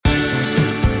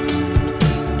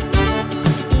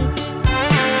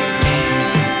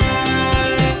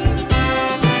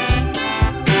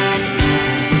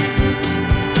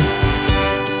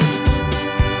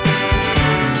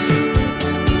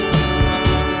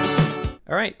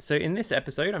All right, so in this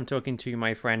episode, I'm talking to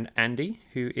my friend Andy,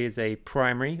 who is a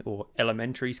primary or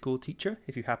elementary school teacher,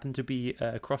 if you happen to be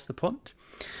across the pond.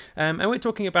 And we're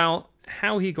talking about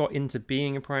how he got into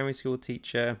being a primary school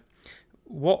teacher,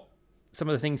 what some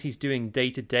of the things he's doing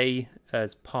day to day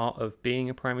as part of being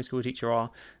a primary school teacher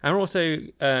are, and we're also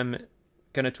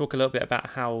going to talk a little bit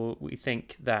about how we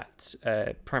think that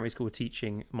primary school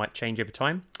teaching might change over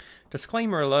time.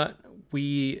 Disclaimer alert,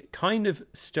 we kind of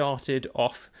started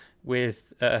off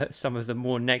with some of the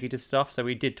more negative stuff. So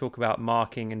we did talk about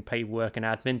marking and paperwork and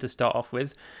admin to start off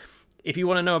with. If you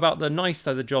want to know about the nice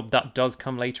side of the job, that does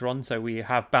come later on. So we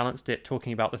have balanced it,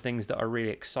 talking about the things that are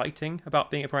really exciting about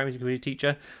being a primary school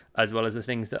teacher, as well as the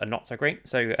things that are not so great.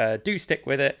 So do stick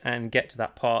with it and get to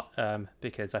that part,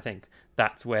 because I think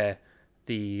that's where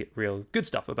the real good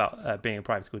stuff about being a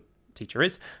primary school teacher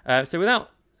is. So without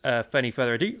any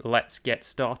further ado, let's get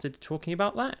started talking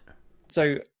about that.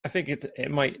 So I think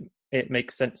it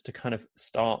makes sense to kind of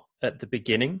start at the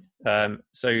beginning.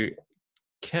 So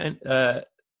can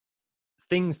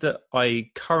things that I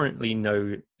currently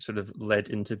know sort of led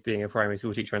into being a primary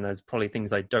school teacher, and there's probably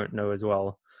things I don't know as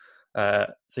well.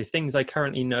 So things I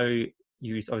currently know,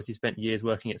 you obviously spent years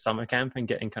working at summer camp and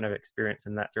getting kind of experience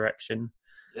in that direction.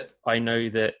 Yep. I know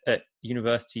that at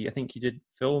university, I think you did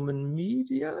film and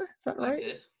media. Is that right?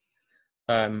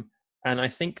 I did. And I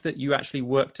think that you actually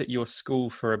worked at your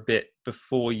school for a bit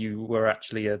before you were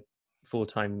actually a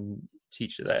full-time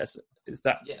teacher there. So is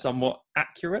that somewhat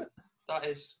accurate? That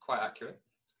is quite accurate.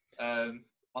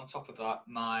 On top of that,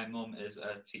 my mum is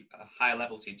a higher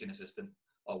level teaching assistant,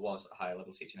 or was a higher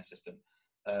level teaching assistant.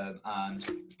 And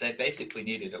they basically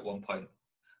needed at one point,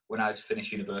 when I'd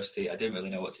finished university, I didn't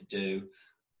really know what to do.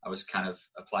 I was kind of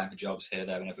applying for jobs here,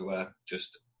 there and everywhere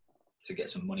just to get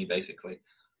some money, basically.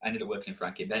 I ended up working in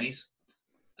Frankie Benny's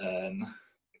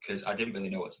because I didn't really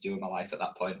know what to do with my life at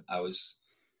that point.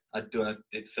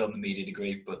 Did film and media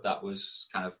degree, but that was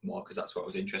kind of more because that's what I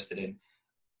was interested in.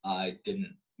 I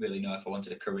didn't really know if I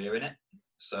wanted a career in it.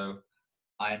 So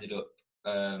I ended up,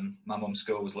 my mum's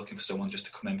school was looking for someone just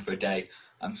to come in for a day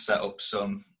and set up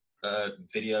some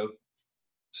video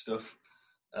stuff.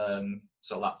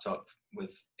 So a laptop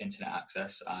with internet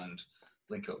access and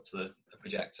link up to the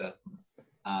projector.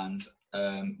 And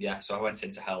so I went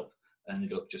in to help.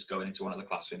 Ended up just going into one of the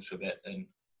classrooms for a bit and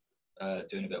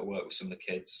doing a bit of work with some of the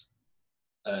kids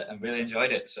and really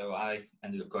enjoyed it. So I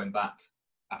ended up going back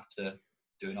after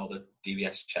doing all the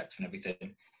DBS checks and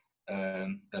everything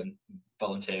and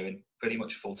volunteering pretty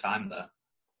much full time there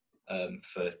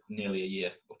for nearly a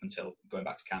year up until going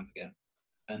back to camp again.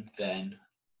 And then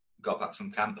got back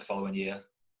from camp the following year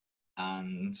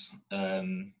and there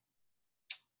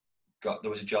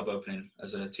was a job opening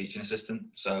as a teaching assistant.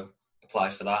 So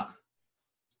applied for that,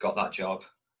 got that job.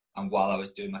 And while I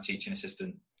was doing my teaching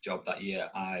assistant job that year,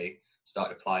 I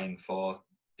started applying for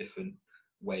different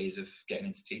ways of getting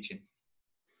into teaching.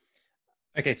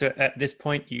 Okay, so at this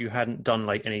point, you hadn't done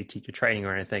like any teacher training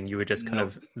or anything. You were just kind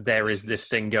of, there is this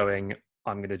thing going,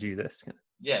 I'm going to do this.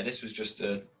 Yeah, this was just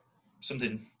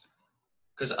something,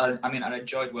 because I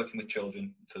enjoyed working with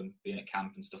children from being at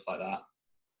camp and stuff like that.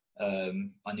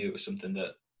 I knew it was something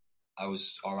that I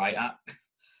was all right at.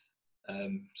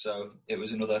 So it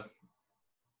was another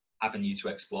avenue to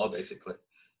explore, basically.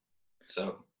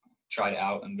 So tried it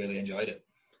out and really enjoyed it.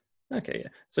 Okay, yeah.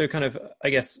 So kind of, I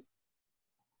guess,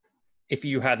 if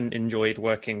you hadn't enjoyed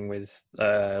working with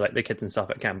like the kids and stuff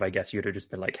at camp, I guess you'd have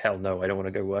just been like, hell no, I don't want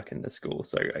to go work in this school.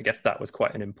 So I guess that was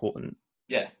quite an important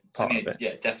part of it.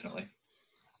 Yeah, definitely.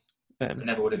 I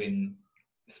never would have been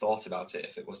thought about it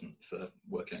if it wasn't for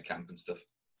working at camp and stuff.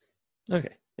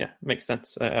 Okay, yeah, makes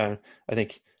sense. I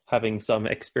think having some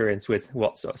experience with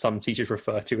what some teachers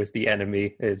refer to as the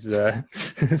enemy is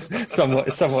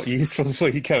somewhat useful before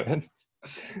you go in.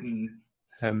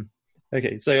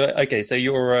 Okay, so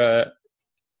you're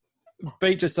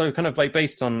just so kind of like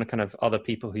based on kind of other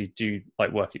people who do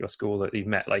like work at your school that you've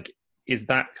met, like is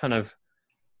that kind of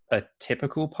a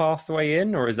typical pathway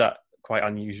in, or is that quite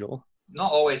unusual?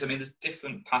 Not always. I mean, there's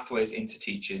different pathways into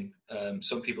teaching.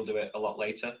 Some people do it a lot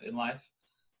later in life.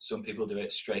 Some people do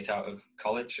it straight out of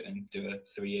college and do a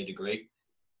 3-year degree.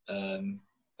 And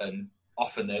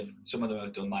often some of them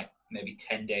have done like maybe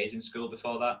 10 days in school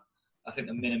before that. I think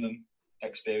the minimum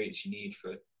experience you need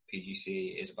for a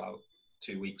PGCE is about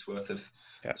 2 weeks worth of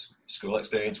school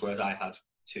experience, whereas I had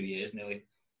 2 years nearly.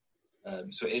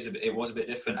 So it was a bit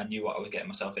different. I knew what I was getting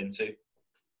myself into.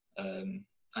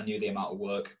 I knew the amount of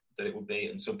work that it would be,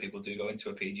 and some people do go into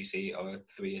a PGC or a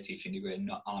 3-year teaching degree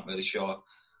and aren't really sure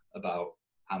about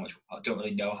don't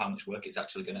really know how much work it's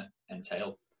actually going to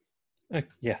entail.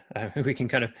 We can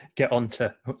kind of get on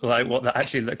to like what that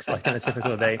actually looks like on a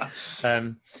typical day.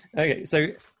 Okay, so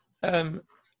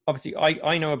obviously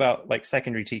I know about like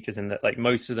secondary teachers in that like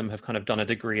most of them have kind of done a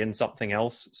degree in something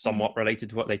else somewhat related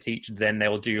to what they teach. Then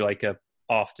they'll do like a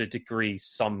after degree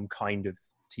some kind of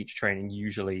teacher training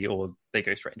usually, or they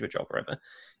go straight into a job or whatever.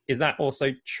 Is that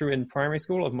also true in primary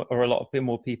school, or a lot of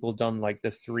more people done like the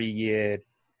 3-year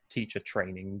teacher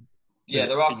training? Yeah,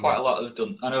 there are quite a lot of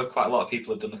done. I know quite a lot of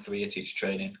people have done the 3-year teacher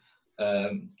training.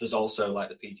 There's also like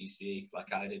the PGCE,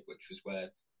 like I did, which was where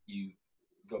you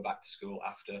go back to school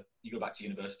after you go back to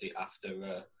university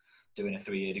after doing a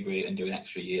 3-year degree and do an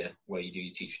extra year where you do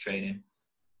your teacher training.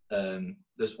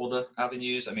 There's other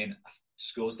avenues. I mean,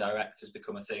 Schools Direct has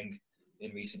become a thing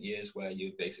in recent years where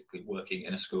you're basically working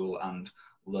in a school and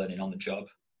learning on the job.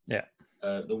 Yeah.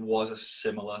 There was a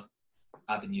similar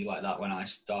avenue like that when I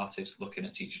started looking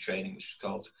at teacher training, which was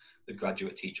called the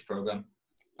Graduate Teacher Program.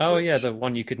 Oh yeah, the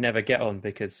one you could never get on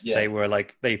because they were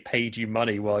like they paid you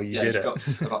money while you did it.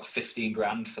 Got about 15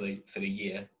 grand for the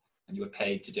year, and you were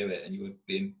paid to do it, and you were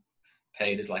being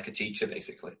paid as like a teacher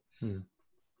basically.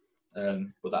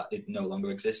 But that it no longer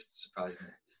exists,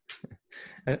 surprisingly.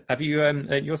 Have you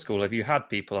at your school? Have you had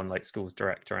people on like Schools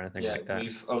Direct or anything like that?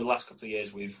 We've over the last couple of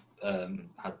years we've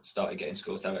had started getting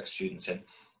Schools Direct students in.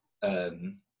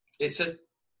 It's a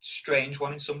strange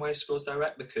one in some ways, Schools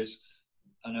Direct, because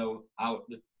I know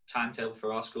the timetable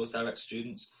for our Schools Direct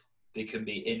students, they can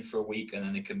be in for a week and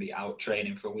then they can be out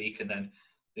training for a week, and then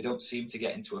they don't seem to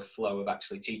get into a flow of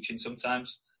actually teaching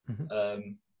sometimes.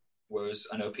 Whereas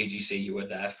I know PGC, you were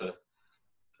there for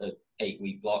an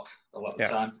 8-week block a lot of the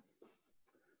time.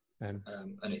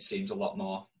 And it seems a lot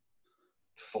more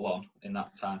full on in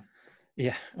that time.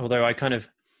 Yeah, although I kind of,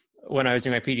 when I was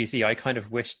doing my PGC, I kind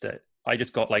of wished that I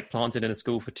just got like planted in a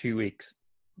school for 2 weeks,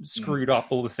 screwed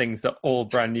up all the things that all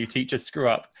brand new teachers screw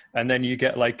up, and then you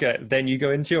get like then you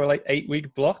go into your like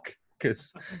 8-week block,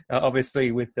 because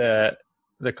obviously with the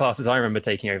classes I remember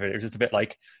taking over, it was just a bit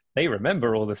like they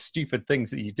remember all the stupid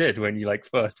things that you did when you like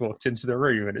first walked into the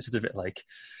room, and it's just a bit like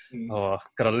oh,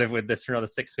 gotta live with this for another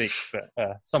 6 weeks.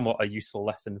 But somewhat a useful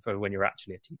lesson for when you're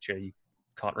actually a teacher. You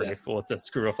can't really afford to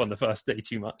screw up on the first day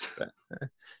too much, but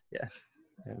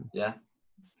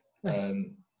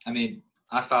I mean,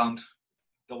 I found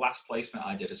the last placement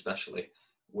I did especially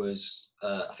was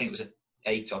I think it was an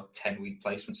 8 or 10 week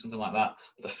placement, something like that.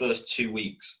 But the first 2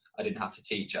 weeks I didn't have to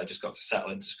teach. I just got to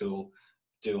settle into school,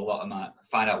 do a lot of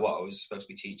find out what I was supposed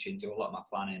to be teaching, do a lot of my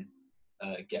planning,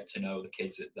 get to know the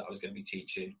kids that I was going to be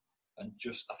teaching, and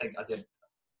I think I did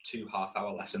 2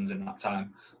 half-hour lessons in that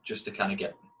time just to kind of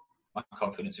get my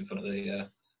confidence in front of the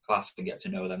class and get to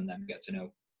know them, and then get to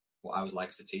know what I was like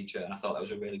as a teacher. And I thought that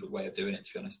was a really good way of doing it,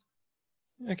 to be honest.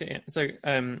 Okay, yeah. So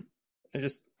I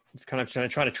just kind of trying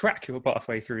to track your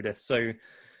pathway through this. So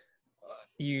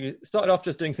you started off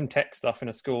just doing some tech stuff in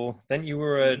a school, then you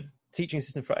were a teaching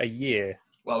assistant for a year.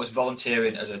 Well, I was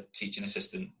volunteering as a teaching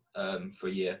assistant for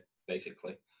a year,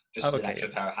 basically, just an extra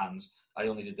pair of hands. I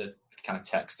only did the kind of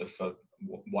tech stuff for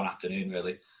one afternoon,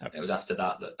 really. Okay. It was after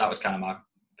that was kind of my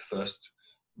first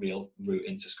real route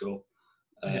into school.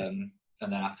 And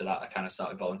then after that, I kind of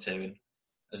started volunteering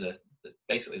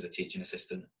basically as a teaching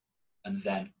assistant. And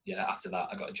then, after that,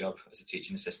 I got a job as a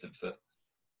teaching assistant for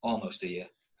almost a year.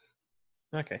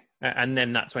 Okay. And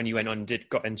then that's when you went on and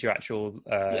got into your actual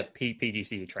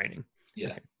PGCE training.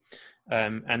 Yeah. Okay.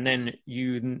 And then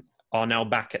you are now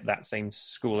back at that same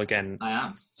school again. I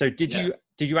am. So did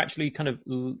you actually kind of,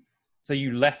 so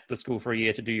you left the school for a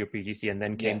year to do your PGCE and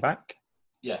then came back?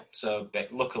 Yeah. So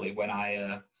luckily when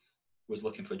I was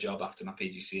looking for a job after my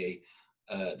PGCE,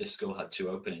 this school had 2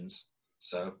 openings.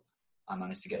 So I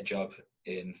managed to get a job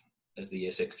as the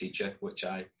year 6 teacher, which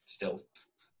I still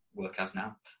work as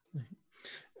now.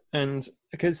 And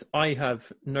because I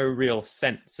have no real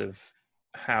sense of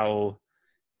how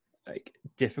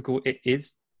difficult it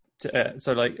is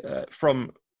to,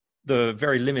 from the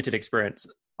very limited experience,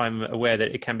 I'm aware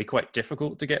that it can be quite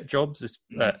difficult to get jobs as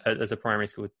a primary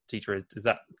school teacher. Does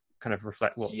that kind of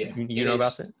reflect what you know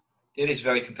about it? It is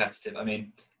very competitive. I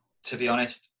mean, to be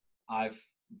honest, I've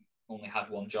only had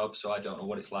one job, so I don't know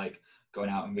what it's like going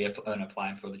out and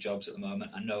applying for other jobs at the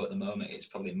moment. I know at the moment it's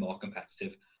probably more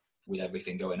competitive with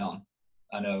everything going on.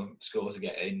 I know schools are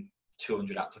getting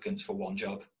 200 applicants for one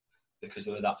job because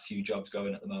there are that few jobs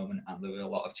going at the moment, and there are a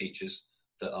lot of teachers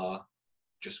that are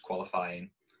just qualifying.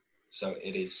 So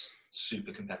it is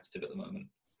super competitive at the moment.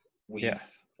 We had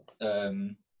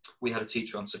a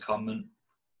teacher on secondment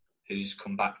who's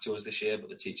come back to us this year, but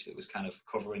the teacher that was kind of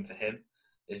covering for him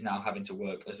is now having to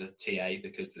work as a TA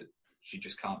because she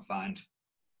just can't find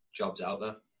jobs out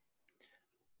there.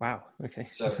 Wow. Okay.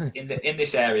 So in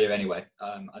this area anyway,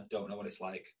 I don't know what it's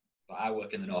like. But I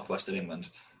work in the northwest of England.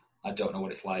 I don't know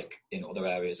what it's like in other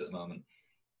areas at the moment.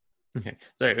 Okay.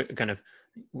 So kind of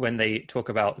when they talk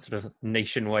about sort of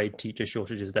nationwide teacher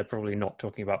shortages, they're probably not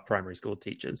talking about primary school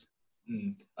teachers.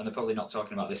 And they're probably not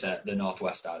talking about this the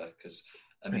northwest either, because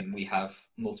I mean we have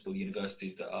multiple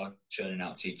universities that are churning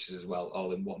out teachers as well,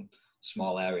 all in one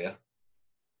small area.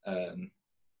 And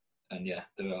yeah,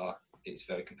 it's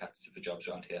very competitive for jobs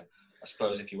around here. I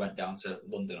suppose if you went down to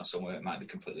London or somewhere, it might be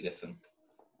completely different.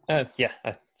 Yeah,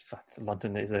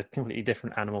 London is a completely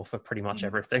different animal for pretty much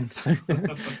everything. So,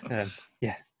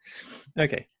 yeah.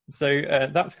 Okay, so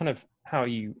that's kind of how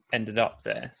you ended up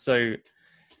there. So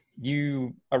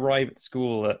you arrive at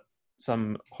school at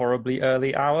some horribly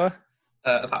early hour?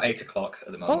 About 8 o'clock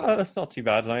at the moment. Oh, that's not too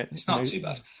bad. It's not too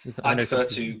bad. I prefer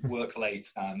to work late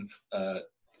and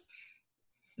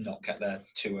not get there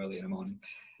too early in the morning.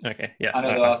 Okay, yeah. I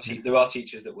know there are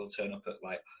teachers that will turn up at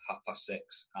like 6:30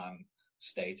 and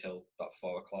stay till about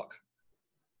 4 o'clock,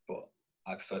 but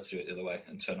I prefer to do it the other way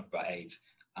and turn up at 8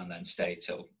 and then stay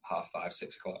till 5:30,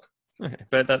 6 o'clock. Okay,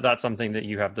 but that's something that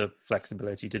you have the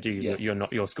flexibility to do. Yeah.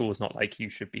 Your school's not like you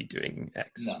should be doing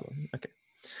X. No.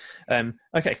 Okay.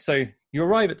 Okay, so you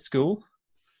arrive at school.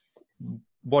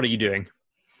 What are you doing?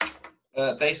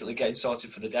 Basically getting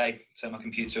sorted for the day, turn my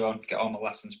computer on, get all my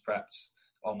lessons prepped,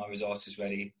 all my resources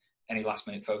ready, any last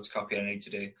minute photocopy I need to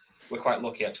do. We're quite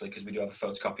lucky actually because we do have a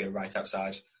photocopier right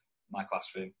outside my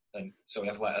classroom, and so we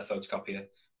have like a photocopier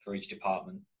for each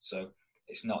department, so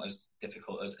it's not as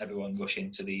difficult as everyone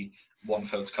rushing to the one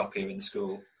photocopier in the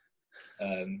school,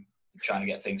 trying to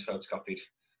get things photocopied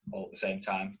all at the same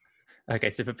time.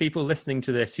 Okay, so for people listening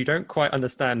to this who don't quite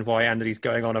understand why Andy's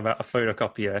going on about a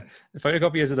photocopier,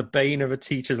 photocopiers are the bane of a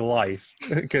teacher's life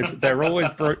because they're always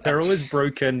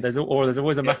broken. There's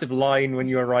always a massive line when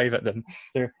you arrive at them.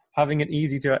 So having an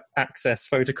easy to access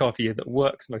photocopier that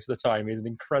works most of the time is an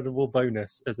incredible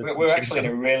bonus. We're actually in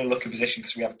a really lucky position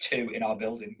because we have two in our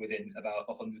building within about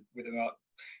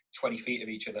 20 feet of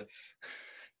each other.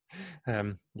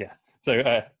 Yeah.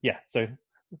 So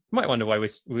you might wonder why we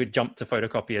would jump to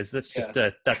photocopiers. That's just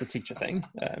that's a teacher thing.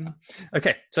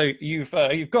 Okay, so you've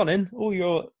gone in, all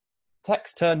your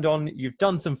text turned on. You've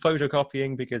done some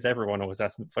photocopying because everyone always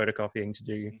has some photocopying to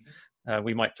do.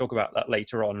 We might talk about that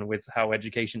later on with how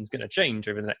education is going to change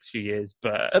over the next few years.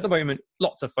 But at the moment,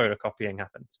 lots of photocopying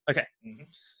happens. Okay. Mm-hmm.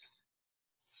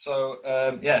 So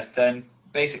then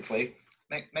basically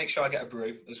make sure I get a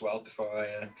brew as well before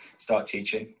I start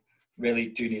teaching. Really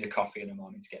do need a coffee in the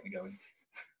morning to get me going.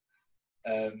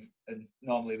 And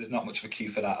normally there's not much of a queue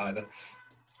for that either.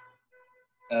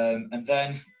 And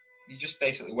then you just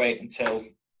basically wait until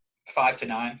 5 to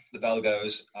 9, the bell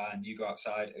goes, and you go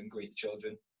outside and greet the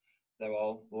children. They're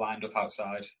all lined up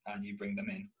outside, and you bring them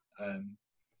in.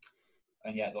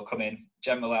 And yeah, they'll come in.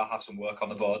 Generally, I'll have some work on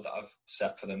the board that I've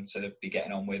set for them to be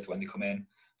getting on with when they come in,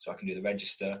 so I can do the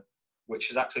register, which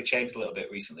has actually changed a little bit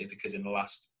recently because in the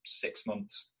last 6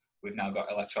 months, we've now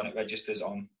got electronic registers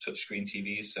on touchscreen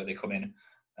TVs, so they come in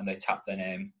and they tap their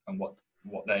name and what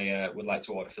they would like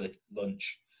to order for the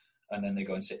lunch, and then they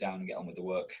go and sit down and get on with the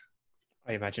work.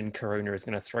 I imagine Corona is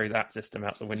going to throw that system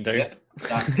out the window. Yep,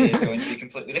 that is going to be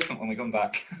completely different when we come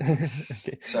back.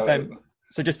 Okay.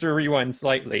 So just to rewind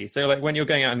slightly, so like when you're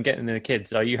going out and getting the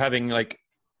kids, are you having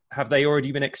have they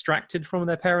already been extracted from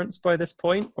their parents by this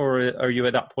point, or are you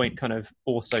at that point kind of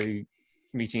also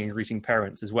meeting and greeting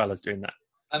parents as well as doing that?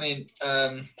 I mean,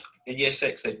 in year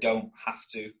 6, they don't have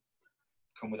to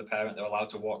come with a parent. They're allowed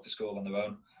to walk to school on their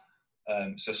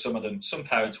own. So some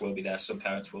parents will be there. Some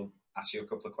parents will ask you a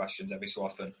couple of questions every so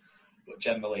often. But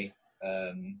generally,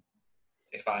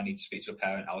 if I need to speak to a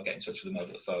parent, I'll get in touch with them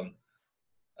over the phone.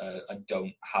 I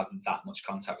don't have that much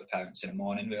contact with parents in the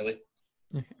morning, really.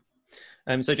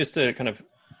 Okay. So just to kind of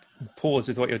pause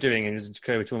with what you're doing and just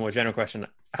go to a more general question,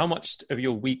 how much of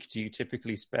your week do you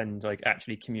typically spend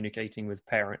actually communicating with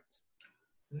parents?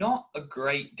 Not a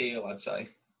great deal, I'd say.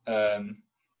 I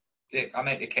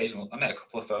make a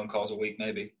couple of phone calls a week,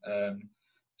 maybe.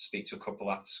 Speak to a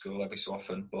couple after school every so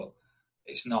often, but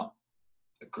it's not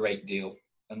a great deal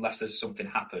unless there's something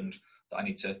happened that I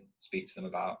need to speak to them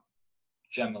about.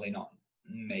 Generally not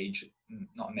a major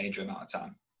amount of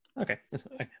time. Okay.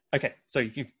 So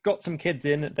you've got some kids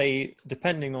in. They,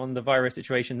 depending on the virus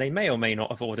situation, they may or may not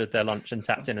have ordered their lunch and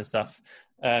tapped in and stuff.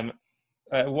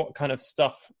 What kind of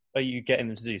stuff are you getting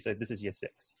them to do? So this is year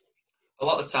 6. A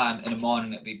lot of the time in the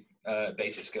morning it'd be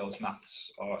basic skills,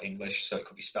 maths or English. So it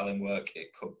could be spelling work.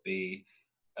 It could be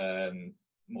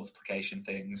multiplication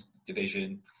things,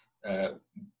 division,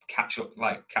 catch up,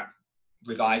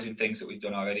 revising things that we've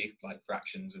done already, like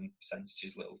fractions and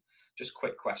percentages, just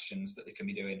quick questions that they can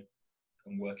be doing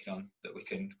and working on that we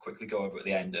can quickly go over at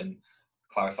the end and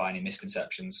clarify any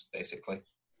misconceptions, basically.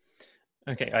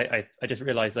 Okay, I just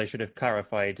realised I should have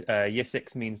clarified. Year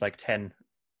 6 means like 10,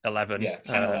 11. Yeah,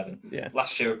 10, 11. Yeah.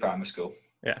 Last year of primary school.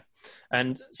 Yeah.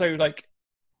 And so like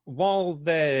while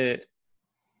they're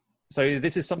so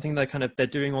this is something they're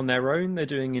doing on their own, they're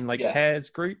doing in like pairs,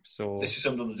 groups, or this is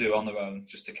something to do on their own,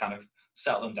 just to kind of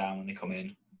settle them down when they come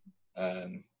in,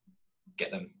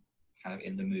 get them kind of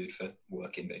in the mood for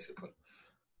working, basically.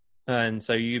 And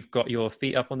so you've got your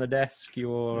feet up on the desk.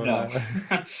 No.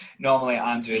 Normally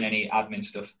I'm doing any admin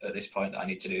stuff at this point that I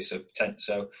need to do. So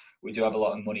we do have a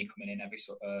lot of money coming in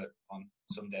on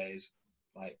some days,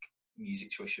 like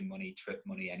music tuition money, trip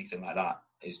money, anything like that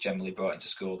is generally brought into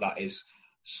school. That is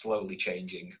slowly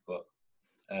changing, but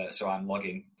so I'm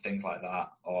logging things like that,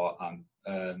 or I'm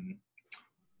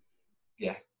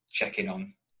checking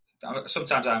on.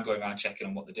 Sometimes I'm going around checking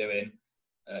on what they're doing.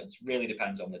 It really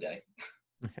depends on the day.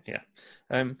 Yeah.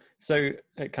 So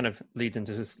it kind of leads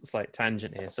into a slight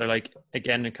tangent here. So like,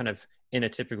 again, kind of in a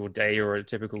typical day or a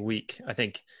typical week, I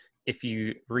think if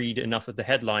you read enough of the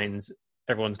headlines,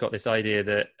 everyone's got this idea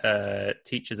that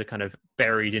teachers are kind of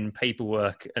buried in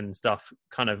paperwork and stuff,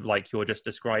 kind of like you're just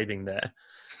describing there.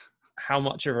 How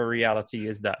much of a reality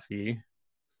is that for you?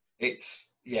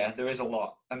 There is a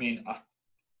lot. I mean,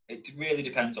 it really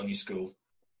depends on your school.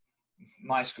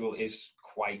 My school is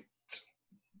quite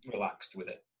relaxed with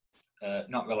it.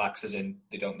 Not relaxed as in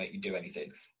they don't make you do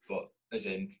anything, but as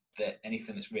in that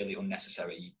anything that's really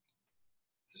unnecessary,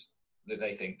 that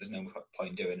they think there's no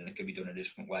point doing and it could be done in a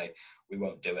different way, we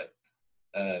won't do it.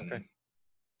 Okay.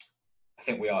 I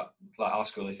think we are, like, our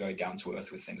school is very down to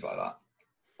earth with things like that,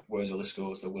 whereas other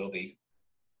schools there will be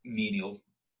menial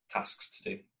tasks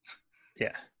to do.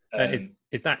 Yeah.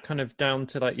 Is that kind of down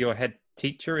to like your head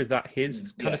teacher? Is that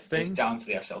his kind of thing? It's down to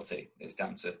the SLT. It's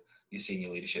down to your senior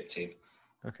leadership team.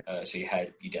 Okay. So your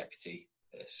head, your deputy,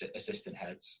 assistant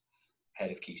heads,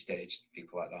 head of key stage,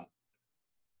 people like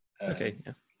that. Okay.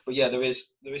 Yeah. But yeah, there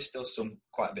is still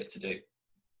quite a bit to do,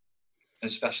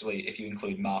 especially if you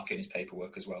include marking as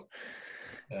paperwork as well,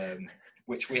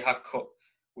 which we have cut.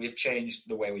 We have changed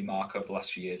the way we mark over the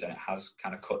last few years, and it has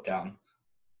kind of cut down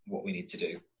what we need to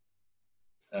do.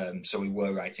 So we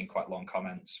were writing quite long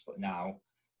comments, but now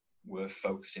we're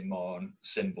focusing more on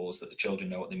symbols that the children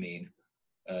know what they mean,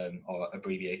 or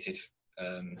abbreviated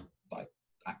like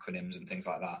acronyms and things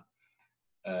like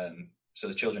that. So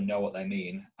the children know what they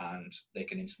mean and they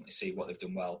can instantly see what they've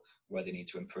done well, where they need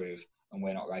to improve. And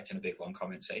we're not writing a big long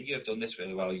comment saying, you have done this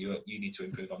really well, you need to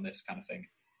improve on this kind of thing.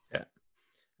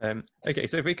 Yeah. Okay,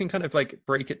 so if we can kind of like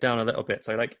break it down a little bit.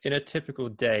 So like in a typical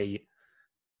day,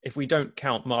 if we don't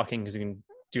count marking, because we can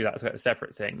do that as a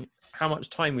separate thing, how much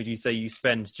time would you say you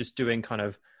spend just doing kind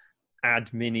of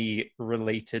admin-y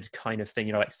related kind of thing,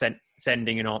 you know, like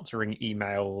sending and answering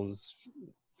emails,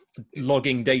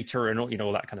 logging data and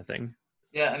all that kind of thing?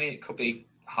 Yeah, I mean, it could be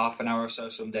half an hour or so.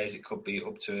 Some days it could be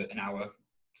up to an hour,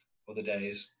 other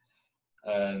days.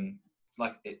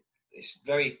 It's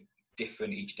very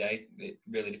different each day. It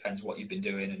really depends what you've been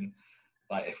doing. And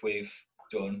like if we've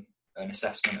done an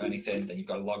assessment or anything, then you've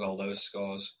got to log all those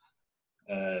scores.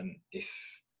 If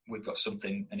we've got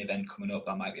an event coming up,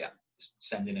 I might be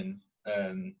sending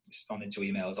and responding to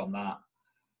emails on that.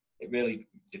 It really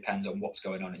depends on what's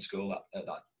going on in school at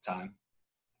that time.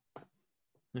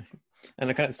 And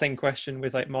the kind of same question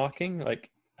with like marking,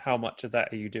 like how much of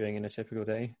that are you doing in a typical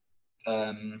day?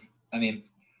 I mean,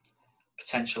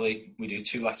 potentially we do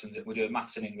 2 lessons. We do a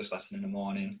maths and English lesson in the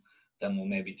morning. Then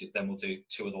we'll do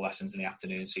 2 other lessons in the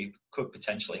afternoon. So you could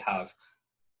potentially have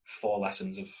 4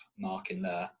 lessons of marking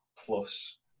there.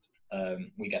 Plus,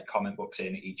 we get comment books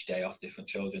in each day off different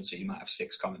children. So you might have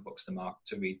 6 comment books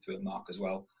to read through and mark as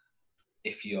well.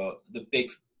 The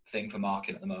big thing for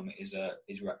marking at the moment is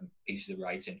pieces of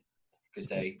writing,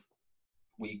 because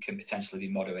we can potentially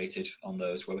be moderated on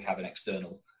those, where we have an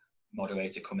external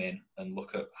moderator come in and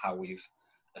look at how we've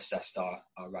assessed our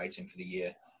writing for the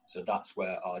year. So that's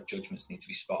where our judgments need to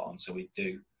be spot on. So we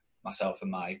do, myself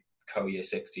and my co-year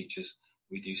 6 teachers,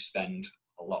 we do spend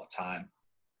a lot of time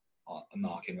on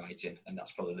marking writing, and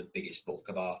that's probably the biggest bulk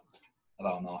of our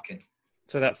marking.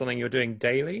 So that's something you're doing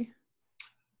daily?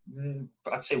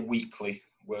 But I'd say weekly.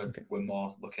 We're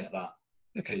more looking at that,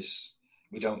 because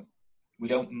we don't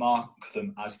mark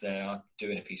them as they are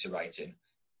doing a piece of writing,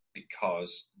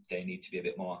 because they need to be a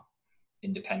bit more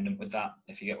independent with that,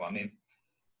 if you get what I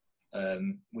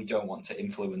mean. We don't want to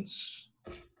influence.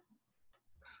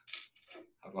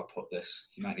 How do I put this?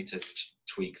 You might need to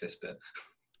tweak this bit.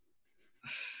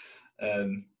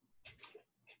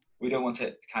 we don't want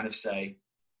to kind of say,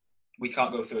 we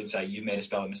can't go through and say, you've made a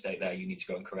spelling mistake there, you need to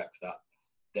go and correct that.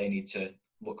 They need to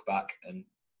look back and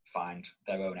find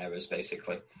their own errors,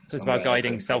 basically. So it's about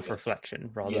guiding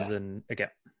self-reflection rather than, again.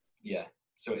 Yeah.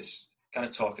 So it's kind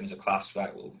of talking as a class,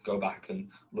 right? We'll go back and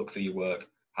look through your work,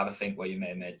 have a think where you may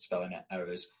have made spelling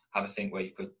errors, have a think where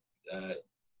you could,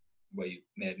 where you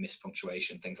may have missed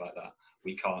punctuation, things like that.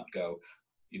 We can't go,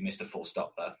 you missed a full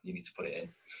stop there, you need to put it in.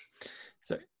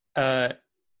 So,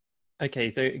 okay,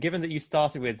 so given that you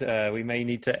started with, we may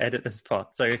need to edit this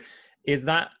part. So is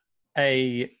that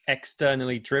a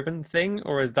externally driven thing,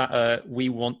 or is that we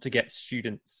want to get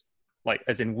students, like,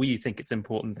 as in we think it's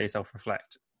important they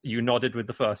self-reflect? You nodded with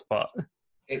the first part.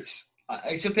 It's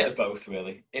a bit of both,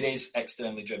 really. It is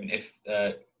externally driven if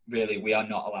really we are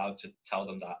not allowed to tell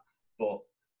them that. But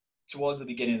towards the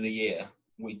beginning of the year,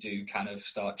 we do kind of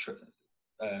start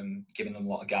giving them a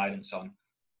lot of guidance on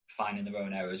finding their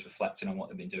own errors, reflecting on what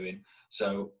they've been doing.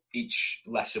 So each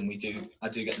lesson I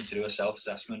do get them to do a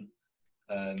self-assessment,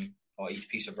 or each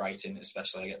piece of writing,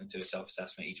 especially I get them to do a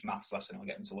self-assessment. Each maths lesson, I'll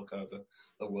get them to look over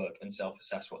the work and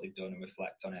self-assess what they've done and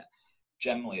reflect on it.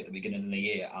 Generally, at the beginning of the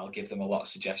year, I'll give them a lot of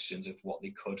suggestions of what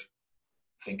they could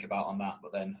think about on that,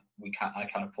 but then I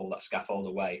kind of pull that scaffold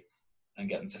away and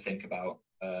get them to think about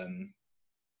them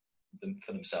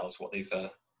for themselves, what they've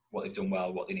done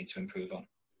well, what they need to improve on.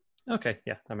 Okay,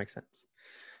 yeah, that makes sense.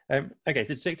 Okay,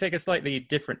 so to take a slightly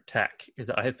different tack, is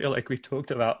that I feel like we've talked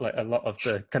about like a lot of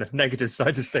the kind of negative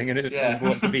sides of thing, and we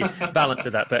want to be balanced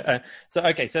with that. But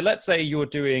so let's say you're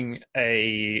doing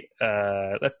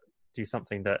let's do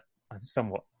something that I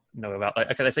somewhat know about.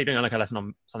 Like, okay, let's say you're doing like a lesson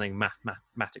on something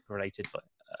mathematic related,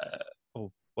 or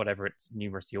whatever, it's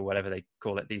numeracy or whatever they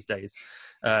call it these days.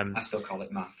 I still call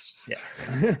it maths.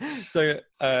 Yeah. So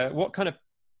what kind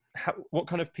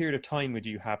of period of time would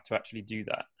you have to actually do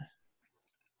that?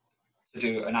 To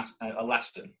do a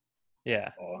lesson?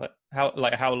 Yeah. Or...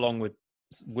 how long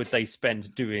would they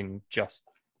spend doing just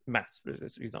maths, for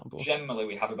example? Generally,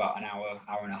 we have about an hour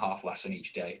and a half lesson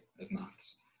each day of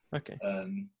maths. Okay.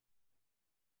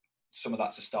 Some of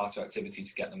that's a starter activity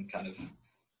to get them kind of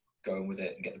going with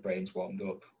it and get the brains warmed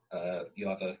up. You'll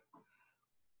have a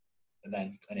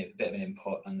bit of an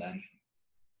input and then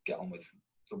get on with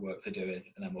the work they're doing,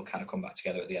 and then we'll kind of come back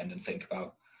together at the end and think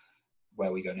about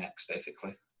where we go next,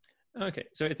 basically. Okay,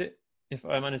 so is it, if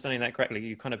I'm understanding that correctly,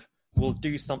 you kind of will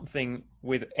do something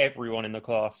with everyone in the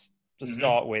class to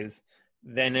start with,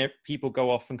 then people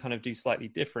go off and kind of do slightly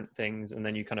different things, and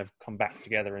then you kind of come back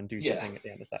together and do something at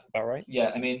the end. Is that about right?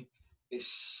 Yeah, I mean, it's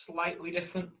slightly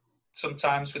different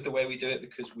sometimes with the way we do it,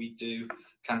 because we do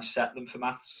kind of set them for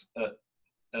maths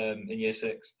in year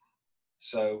 6.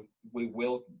 So we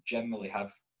will generally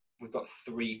we've got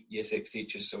 3 year 6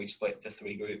 teachers, so we split into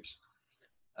 3 groups.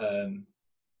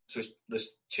 So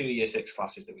there's 2 year 6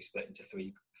 classes that we split into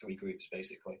three groups,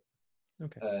 basically.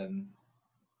 Okay.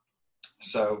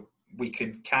 So we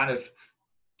can kind of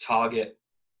target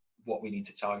what we need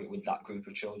to target with that group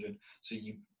of children. So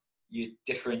your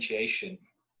differentiation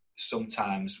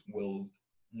sometimes will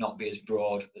not be as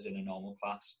broad as in a normal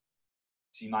class.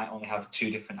 So you might only have 2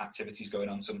 different activities going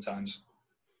on sometimes,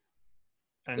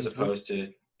 as opposed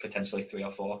to potentially 3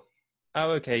 or 4.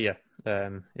 Oh, okay, yeah.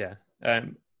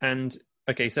 And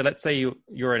okay, so let's say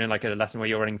you're in like a lesson where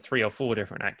you're running 3 or 4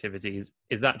 different activities.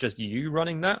 Is that just you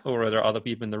running that, or are there other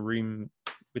people in the room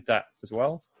with that as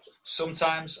well?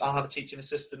 Sometimes I'll have a teaching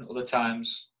assistant, other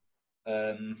times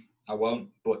I won't.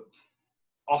 But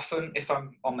often, if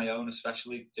I'm on my own,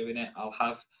 especially doing it, I'll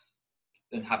have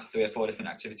 3 or 4 different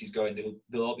activities going.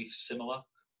 They'll all be similar,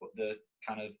 but the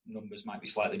kind of numbers might be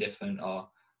slightly different, or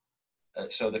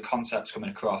so the concept's coming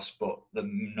across, but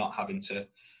them not having to.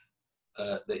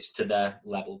 It's to their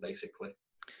level, basically.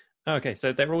 Okay,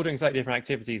 so they're all doing slightly different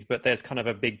activities, but there's kind of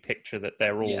a big picture that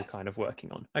they're all kind of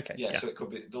working on. Okay. Yeah, so it could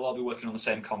be they'll all be working on the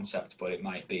same concept, but it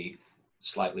might be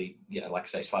slightly, like I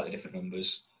say, slightly different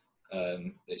numbers.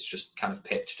 It's just kind of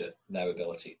pitched at their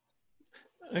ability.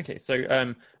 Okay,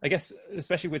 so I guess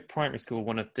especially with primary school,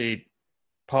 one of the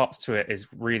parts to it is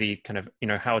really kind of,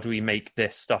 how do we make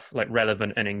this stuff like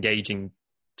relevant and engaging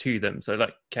to them? So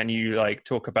like, can you like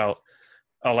talk about,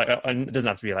 it doesn't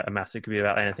have to be like a maths, it could be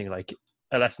about anything, like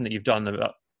a lesson that you've done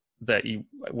about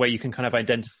where you can kind of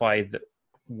identify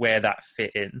where that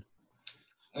fit in.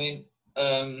 I mean,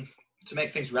 to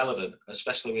make things relevant,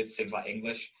 especially with things like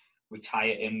English, we tie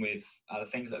it in with either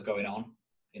things that are going on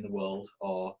in the world,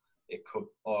 or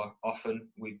often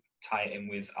we tie it in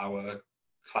with our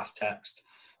class text.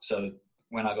 So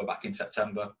when I go back in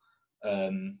September,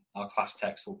 our class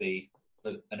text will be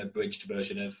an abridged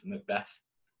version of Macbeth.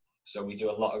 So we do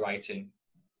a lot of writing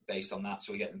based on that.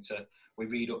 So we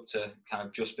read up to kind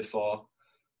of just before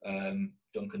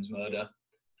Duncan's murder,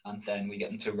 and then we get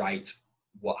them to write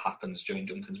what happens during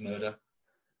Duncan's murder,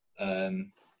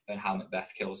 and how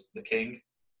Macbeth kills the king.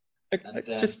 And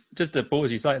then, just to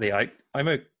pause you slightly,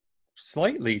 I'm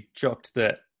slightly shocked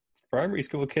that primary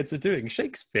school kids are doing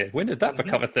Shakespeare. When did that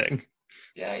become a thing?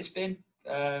 Yeah, it's been.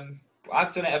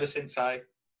 I've done it ever since I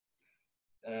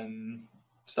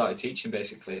started teaching.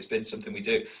 Basically, it's been something we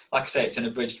do. Like I say, it's an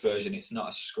abridged version. It's not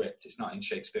a script. It's not in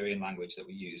Shakespearean language that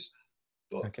we use.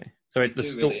 But okay, so it's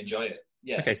really enjoy it.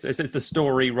 Yeah. Okay, so it's the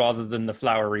story rather than the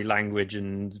flowery language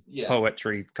and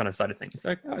poetry kind of side of things.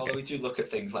 Okay. Although we do look at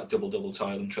things like double,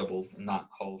 toil and trouble, and that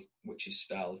whole witch's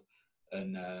spell,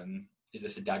 and is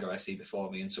this a dagger I see before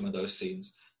me? And some of those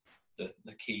scenes, the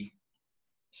key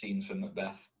scenes from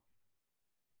Macbeth.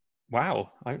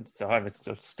 Wow, I'm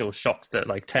still shocked that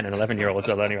like 10 and 11-year-olds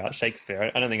are learning about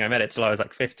Shakespeare. I don't think I met it till I was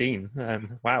like 15.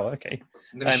 Wow, okay.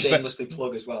 I'm going to shamelessly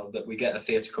plug as well that we get a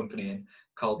theatre company in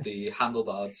called the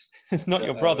Handlebards. It's not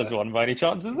your brother's one by any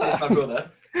chance, is it? It's my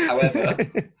brother. However,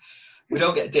 we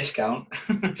don't get a discount.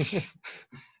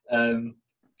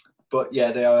 But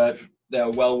yeah, they are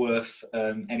well worth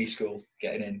any school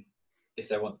getting in if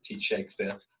they want to teach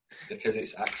Shakespeare, because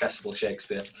it's accessible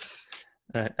Shakespeare.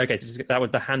 Okay, so that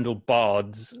was the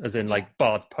Handlebards, as in like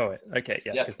Bard's poet. Okay,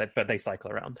 yeah, because they cycle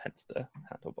around, hence the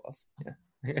handlebars.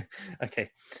 Yeah. Okay.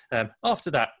 After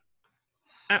that,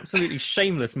 absolutely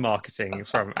shameless marketing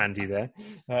from Andy there.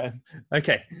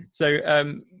 Okay,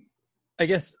 so I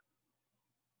guess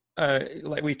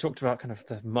like we talked about, kind of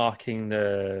the marking,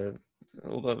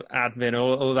 all the admin,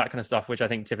 all that kind of stuff, which I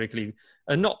think typically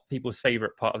are not people's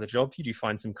favorite part of the job. You do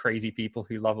find some crazy people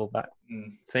who love all that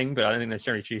thing, but I don't think that's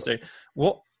generally true. So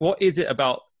what is it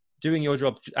about doing your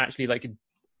job actually, like,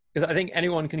 because I think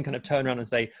anyone can kind of turn around and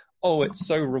say, oh, it's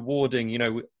so rewarding, you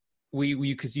know, we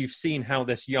because you've seen how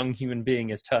this young human being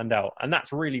has turned out, and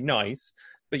that's really nice,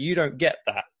 but you don't get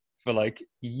that for like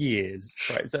years,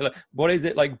 right? So like, what is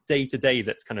it like day to day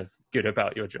that's kind of good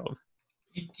about your job?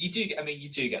 You do. I mean, you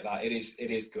do get that. It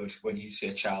is good when you see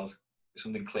a child,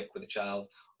 something click with a child,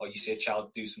 or you see a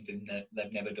child do something that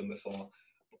they've never done before.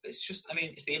 It's just, I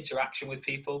mean, it's the interaction with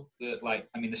people that, like,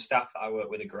 I mean, the staff that I work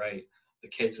with are great. The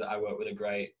kids that I work with are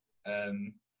great.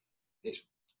 It's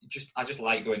just, I just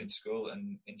like going into school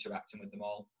and interacting with them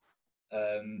all.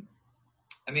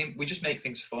 I mean, we just make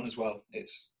things fun as well.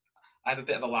 I have a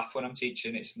bit of a laugh when I'm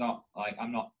teaching. It's not like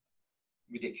I'm not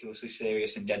ridiculously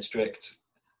serious and dead strict.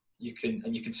 You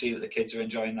can see that the kids are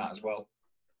enjoying that as well.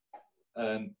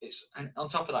 And on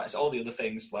top of that, it's all the other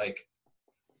things, like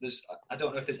I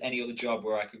don't know if there's any other job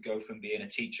where I could go from being a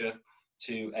teacher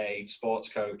to a sports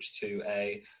coach to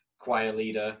a choir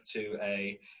leader to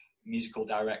a musical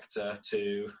director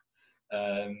to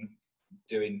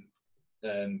doing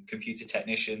computer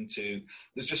technician to,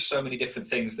 there's just so many different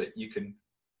things that you can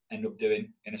end up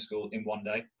doing in a school in one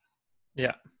day.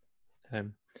 Yeah.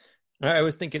 I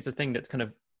always think it's a thing that's kind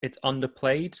of, it's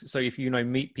underplayed. So if you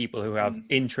meet people who have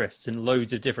interests in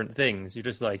loads of different things, you're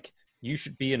just like, you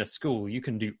should be in a school. You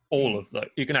can do all of that.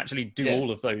 You can actually do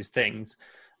all of those things.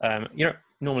 You don't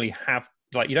normally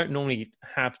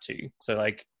have to. So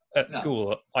like at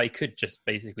school, I could just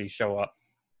basically show up,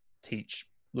 teach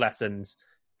lessons,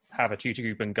 have a tutor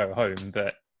group and go home.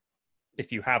 But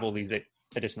if you have all these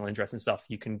additional interests and stuff,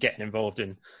 you can get involved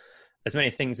in as many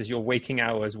things as your waking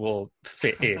hours will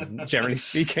fit in, generally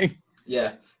speaking.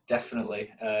 Yeah, definitely.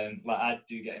 Like I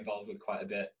do get involved with quite a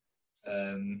bit.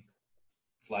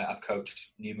 Like I've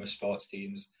coached numerous sports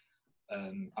teams.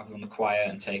 I've run the choir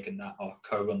and taken that, or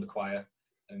co-run the choir,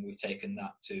 and we've taken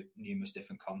that to numerous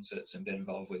different concerts and been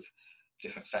involved with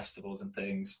different festivals and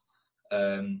things.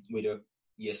 We do a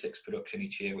year 6 production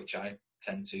each year, which I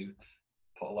tend to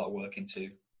put a lot of work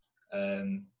into.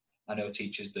 I know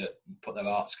teachers that put their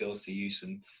art skills to use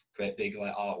and create big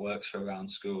like artworks for around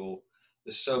school.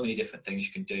 There's so many different things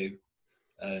you can do,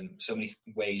 so many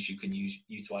ways you can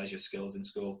utilize your skills in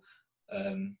school,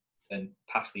 and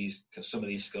pass some of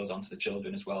these skills on to the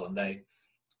children as well. And they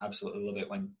absolutely love it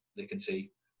when they can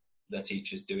see their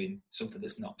teachers doing something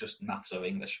that's not just maths or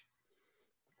English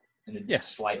in a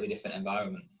slightly different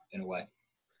environment in a way.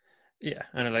 Yeah,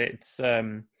 and it's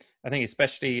I think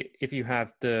especially if you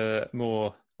have the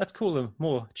more, let's call them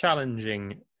more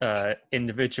challenging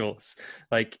individuals,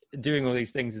 like doing all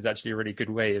these things is actually a really good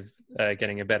way of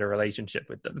getting a better relationship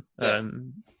with them. Yeah.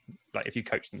 Like if you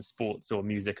coach them sports or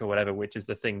music or whatever, which is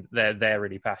the thing they're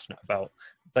really passionate about,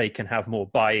 they can have more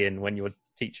buy-in when you're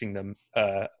teaching them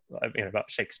about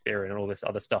Shakespeare and all this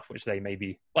other stuff, which they may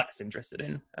be less interested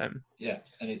in. And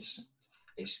it's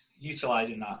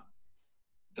utilizing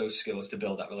those skills to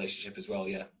build that relationship as well.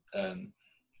 Yeah, and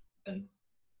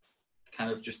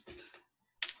kind of just,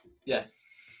 yeah.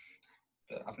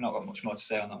 But I've not got much more to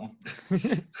say on that one.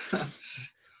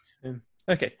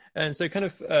 Okay, and so kind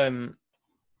of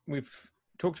we've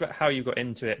talked about how you got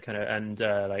into it, kind of, and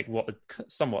like what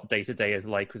somewhat day to day is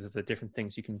like with the different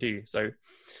things you can do. So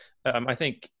I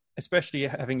think, especially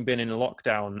having been in a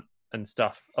lockdown and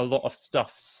stuff, a lot of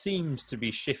stuff seems to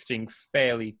be shifting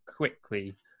fairly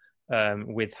quickly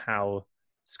with how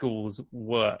schools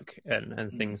work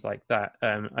and things like that.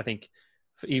 I think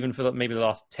even for maybe the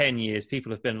last 10 years,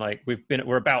 people have been like,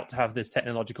 we're about to have this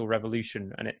technological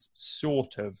revolution, and it's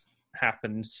sort of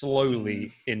happened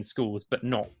slowly in schools, but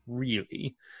not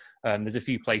really. There's a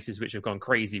few places which have gone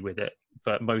crazy with it,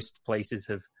 but most places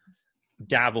have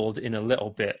dabbled in a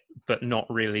little bit, but not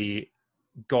really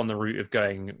gone the route of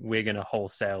going, we're going to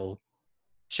wholesale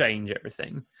change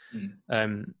everything.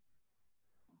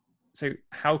 So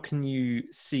how can you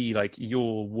see like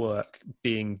your work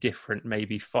being different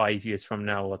maybe 5 years from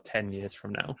now or 10 years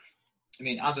from now? I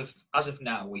mean, as of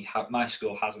now, my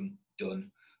school hasn't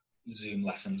done Zoom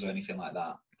lessons or anything like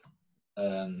that.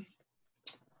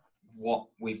 What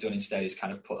we've done instead is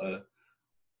kind of put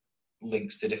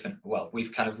links to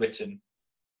we've kind of written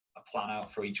a plan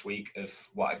out for each week of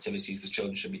what activities the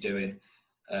children should be doing.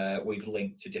 We've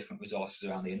linked to different resources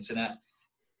around the internet.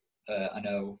 I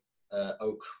know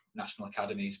Oak National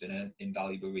Academy has been an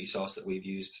invaluable resource that we've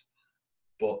used,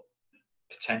 but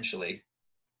potentially,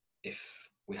 if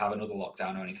we have another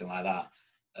lockdown or anything like that,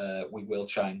 we will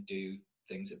try and do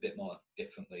things a bit more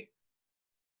differently.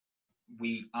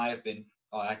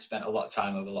 I'd spent a lot of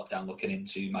time over lockdown looking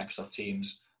into Microsoft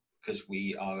Teams because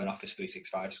we are an Office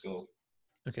 365 school.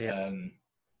 Okay. Yeah.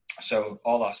 So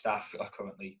all our staff are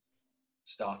currently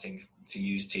starting to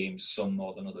use Teams, some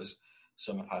more than others.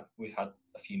 We've had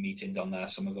a few meetings on there,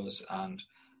 some of us, and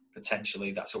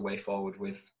potentially that's a way forward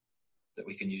that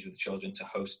we can use with the children to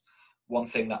host. One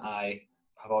thing that I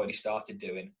have already started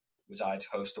doing was I'd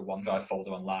host a OneDrive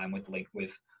folder online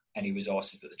with any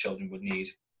resources that the children would need.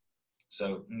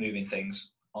 So moving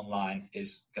things online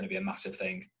is going to be a massive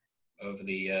thing over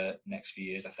the next few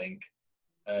years, I think.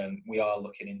 We are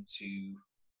looking into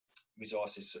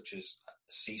resources such as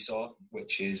Seesaw,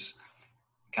 which is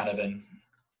kind of an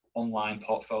online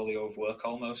portfolio of work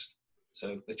almost.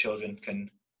 So the children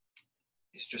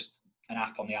it's just an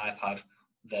app on the iPad.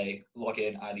 They log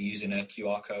in either using a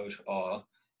QR code, or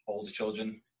older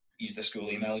children use their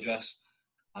school email address,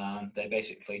 and they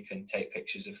basically can take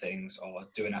pictures of things or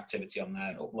do an activity on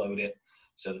there and upload it,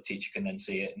 so the teacher can then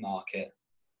see it, mark it,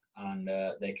 and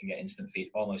they can get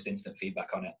almost instant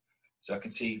feedback on it. So I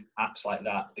can see apps like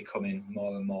that becoming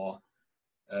more and more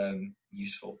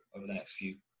useful over the next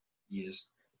few years.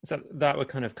 So that would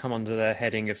kind of come under the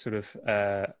heading of sort of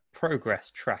progress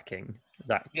tracking,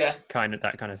 that kind of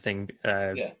thing.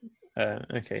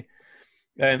 Okay.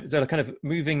 So kind of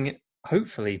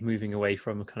hopefully moving away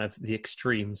from kind of the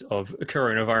extremes of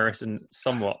coronavirus and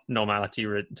somewhat normality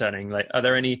returning. Like, are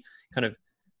there any kind of,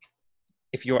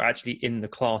 if you're actually in the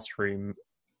classroom,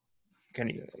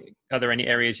 are there any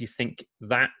areas you think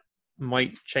that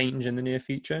might change in the near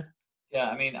future?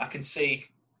 Yeah, I mean, I can see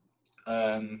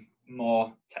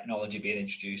more technology being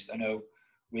introduced. I know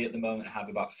we at the moment have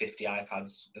about 50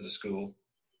 iPads as a school.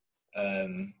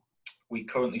 We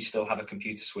currently still have a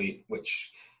computer suite,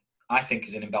 which I think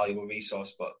is an invaluable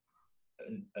resource, but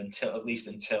until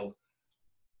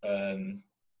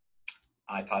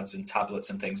iPads and tablets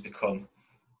and things become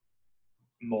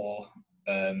more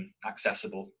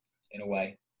accessible in a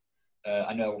way.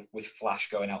 I know with Flash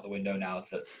going out the window now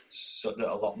that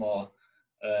a lot more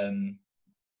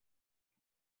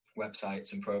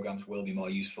websites and programs will be more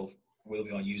usable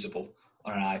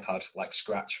on an iPad, like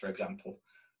Scratch, for example.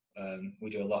 We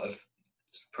do a lot of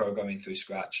programming through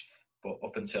Scratch, but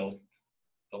up until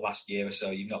the last year or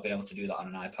so, you've not been able to do that on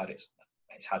an iPad. It's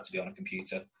had to be on a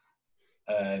computer.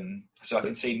 So I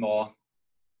can see more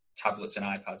tablets and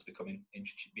iPads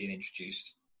being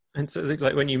introduced. And so,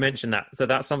 like, when you mentioned that, so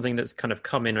that's something that's kind of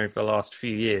come in over the last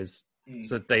few years.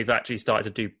 So they've actually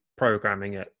started to do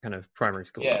programming at kind of primary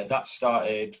school. Yeah, that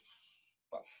started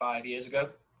about 5 years ago.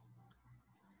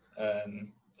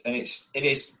 And it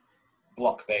is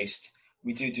block based.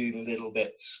 We do little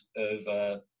bits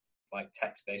of like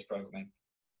text-based programming,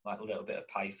 like a little bit of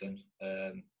Python.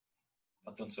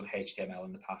 I've done some HTML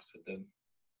in the past with them.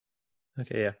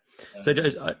 Okay, yeah. So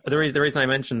the reason I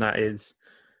mentioned that is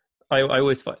I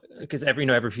always, because every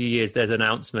few years there's an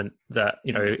announcement that,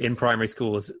 in primary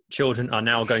schools, children are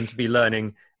now going to be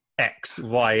learning X,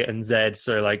 Y, and Z.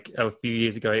 So like a few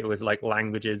years ago, it was like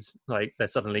languages, like they're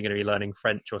suddenly going to be learning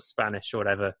French or Spanish or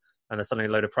whatever. And there's suddenly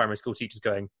a load of primary school teachers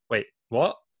going, wait,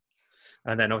 what?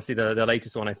 And then obviously the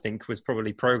latest one I think was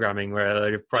probably programming, where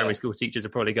the primary school teachers are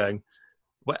probably going,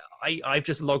 well, I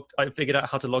figured out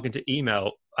how to log into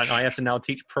email and I have to now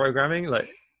teach programming. Like,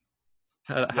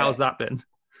 how's that been?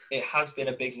 It has been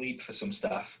a big leap for some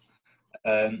staff.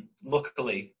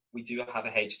 Luckily, we do have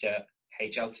a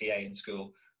HLTA in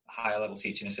school, a higher level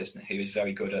teaching assistant who is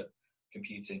very good at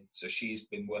computing. So she's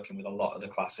been working with a lot of the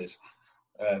classes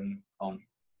on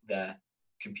their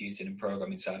computing and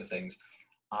programming side of things.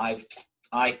 I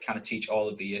kind of teach all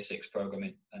of the year 6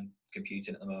 programming and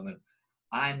computing at the moment.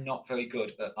 I'm not very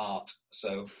good at art,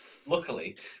 so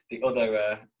luckily the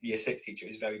other year 6 teacher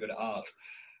is very good at art.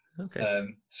 Okay.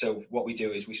 So what we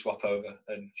do is we swap over,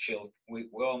 and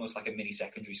we're almost like a mini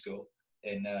secondary school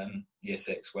in year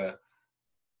 6, where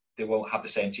they won't have the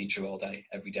same teacher all day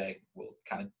every day. We'll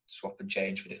kind of swap and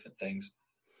change for different things.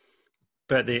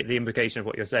 But the implication of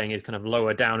what you're saying is kind of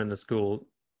lower down in the school,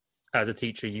 as a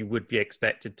teacher, you would be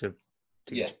expected to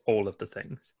teach all of the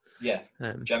things. Yeah,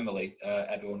 generally,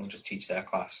 everyone will just teach their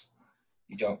class.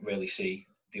 You don't really see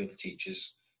the other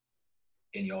teachers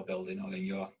in your building or in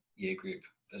your year group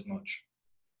as much.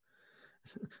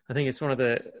 I think it's one of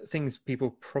the things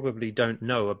people probably don't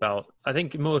know about. I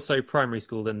think more so primary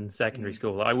school than secondary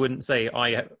school. I wouldn't say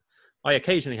I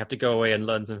occasionally have to go away and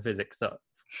learn some physics that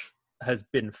has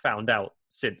been found out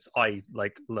since I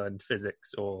learned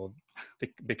physics, or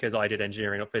because I did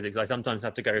engineering or physics. I sometimes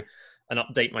have to go and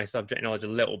update my subject knowledge a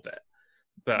little bit.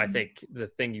 But I think the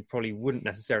thing you probably wouldn't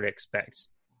necessarily expect,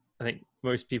 I think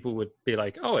most people would be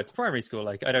like, oh, it's primary school.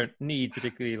 Like, I don't need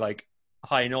particularly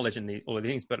high knowledge in all of the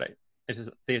things, but it's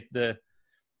just the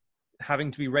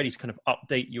having to be ready to kind of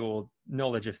update your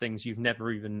knowledge of things you've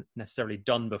never even necessarily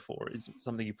done before is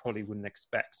something you probably wouldn't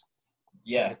expect.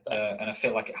 Yeah, and I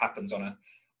feel like it happens on a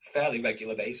fairly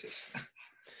regular basis.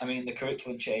 I mean, the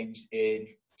curriculum changed in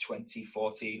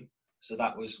 2014, so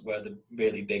that was where the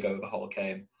really big overhaul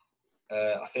came.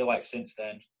 I feel like since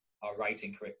then, our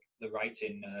the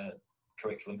writing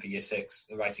curriculum for year 6,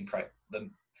 the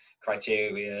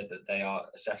criteria that they are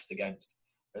assessed against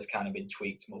has kind of been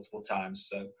tweaked multiple times.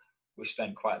 So we've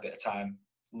spent quite a bit of time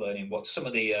learning what some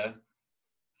of the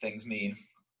things mean,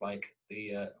 like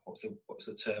the what's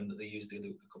the term that they used a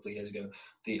couple of years ago?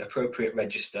 The appropriate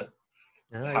register.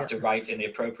 You have to write in the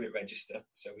appropriate register.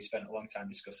 So we spent a long time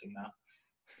discussing that.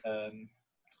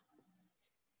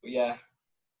 But yeah,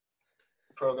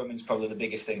 programming is probably the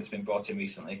biggest thing that's been brought in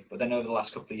recently. But then over the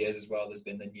last couple of years as well, there's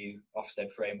been the new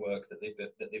Ofsted framework that they've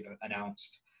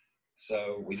announced.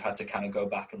 So we've had to kind of go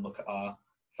back and look at our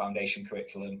foundation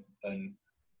curriculum and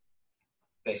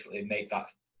basically make that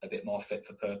a bit more fit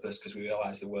for purpose, because we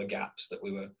realised there were gaps that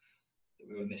we were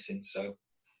missing. So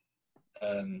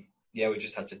we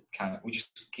just had to we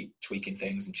just keep tweaking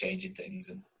things and changing things,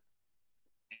 and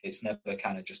it's never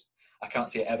kind of just, I can't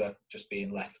see it ever just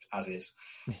being left as is.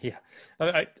 Yeah,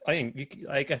 I think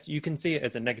I guess you can see it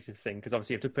as a negative thing, because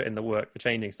obviously you have to put in the work for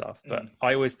changing stuff. But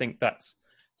I always think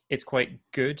it's quite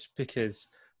good, because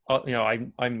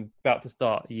I'm about to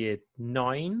start year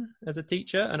 9 as a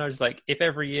teacher, and I was like, if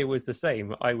every year was the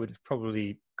same, I would have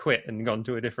probably quit and gone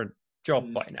to a different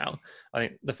job by now. I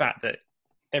think the fact that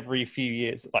every few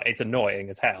years, it's annoying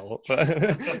as hell, but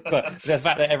the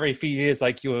fact that every few years,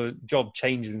 your job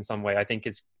changes in some way, I think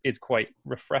is quite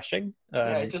refreshing.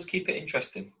 Just keep it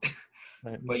interesting.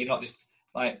 Where you're not just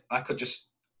I could just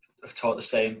have taught the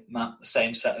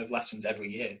same set of lessons every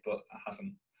year, but I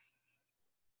haven't.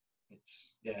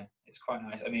 It's quite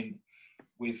nice. I mean,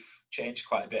 we've changed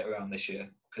quite a bit around this year,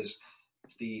 because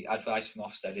the advice from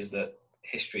Ofsted is that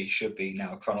history should be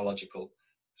now chronological.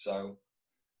 So,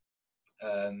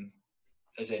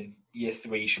 as in year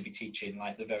 3 should be teaching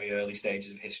the very early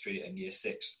stages of history, and year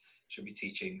 6 should be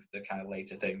teaching the kind of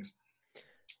later things.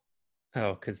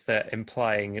 Oh, because they're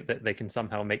implying that they can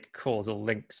somehow make causal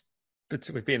links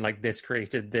between being this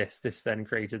created this then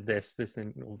created this,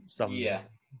 and some. Yeah.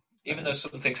 Even though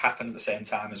some things happen at the same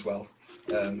time as well,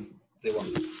 they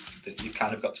want that you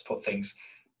kind of got to put things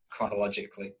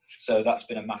chronologically. So that's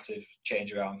been a massive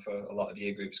change around for a lot of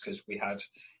year groups, because we had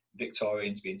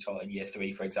Victorians being taught in year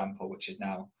 3, for example, which has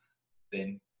now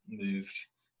been moved,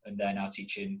 and they're now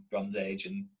teaching Bronze Age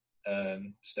and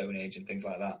Stone Age and things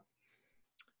like that.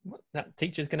 That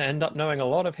teacher's going to end up knowing a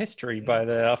lot of history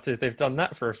after they've done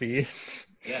that for a few years.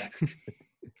 Yeah.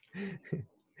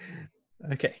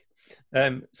 Okay.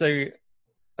 So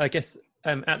I guess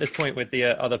at this point, with the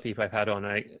other people I've had on,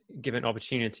 I give an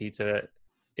opportunity to,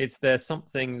 is there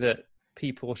something that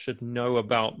people should know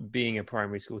about being a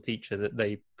primary school teacher that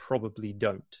they probably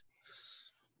don't?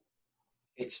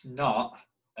 It's not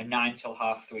a 9 till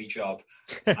 3:30 job,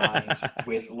 and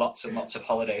with lots and lots of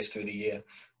holidays through the year.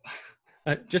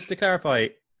 Just to clarify,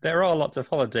 there are lots of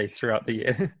holidays throughout the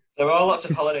year. There are lots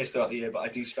of holidays throughout the year, but I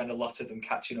do spend a lot of them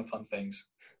catching up on things.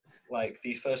 Like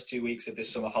the first 2 weeks of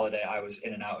this summer holiday, I was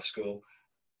in and out of school.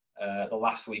 The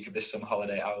last week of this summer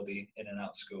holiday, I will be in and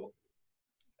out of school,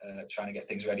 trying to get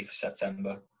things ready for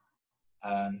September.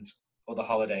 And other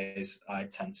holidays, I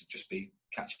tend to just be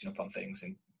catching up on things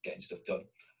and getting stuff done.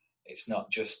 It's not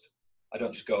just, I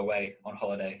don't just go away on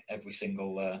holiday every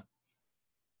single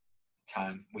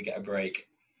time we get a break.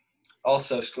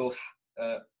 Also, schools,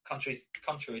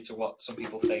 contrary to what some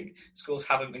people think, schools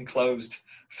haven't been closed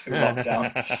through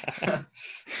lockdown.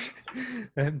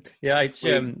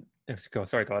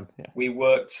 Sorry, go on. Yeah. We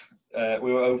worked,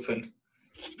 we were open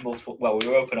we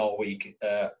were open all week.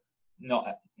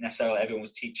 Not necessarily everyone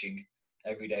was teaching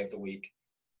every day of the week,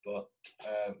 but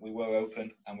we were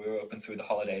open, and we were open through the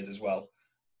holidays as well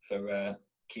for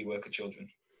key worker children.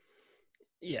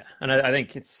 Yeah, and I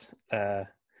think it's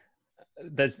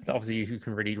there's obviously you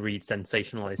can really read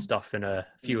sensationalized stuff in a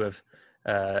few of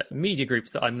media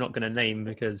groups that I'm not going to name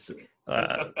because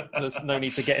there's no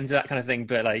need to get into that kind of thing.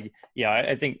 But I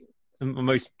think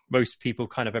most people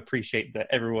kind of appreciate that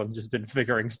everyone's just been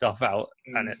figuring stuff out,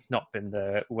 and it's not been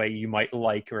the way you might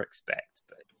like or expect.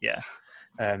 But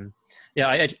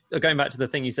going back to the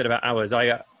thing you said about hours,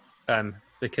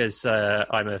 because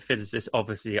I'm a physicist,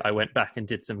 obviously I went back and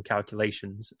did some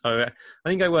calculations. I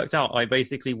think I worked out I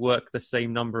basically work the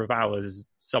same number of hours as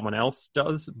someone else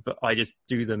does, but I just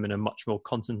do them in a much more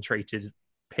concentrated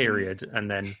period, and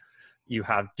then you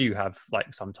do have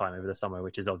like some time over the summer,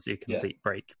 which is obviously a complete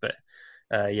break. But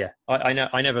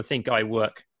I never think I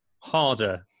work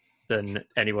harder than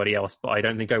anybody else, but I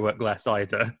don't think I work less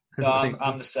either. No,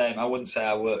 I'm the same. I wouldn't say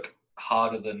I work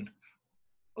harder than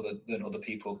other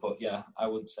people, but yeah, I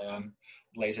wouldn't say I'm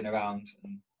lazing around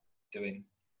and doing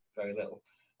very little.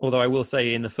 Although I will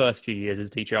say in the first few years as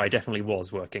a teacher, I definitely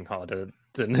was working harder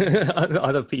than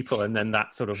other people, and then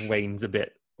that sort of wanes a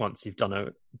bit once you've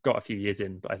got a few years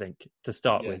in. But I think to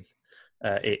start with,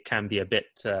 it can be a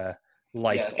bit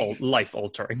life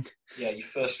altering. Yeah, your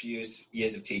first few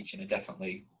years of teaching are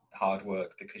definitely hard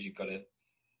work because you've got to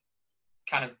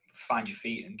kind of find your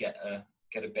feet and get a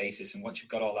basis. And once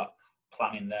you've got all that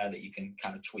planning there that you can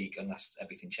kind of tweak unless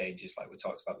everything changes, like we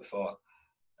talked about before,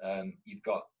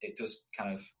 it does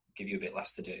kind of give you a bit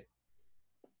less to do.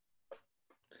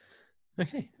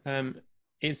 Okay.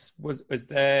 Was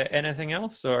there anything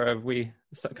else, or have we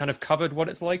kind of covered what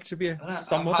it's like to be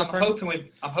somewhat apprentice?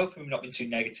 I'm hoping we've not been too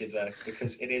negative there,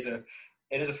 because it is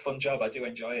a fun job. I do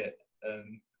enjoy it,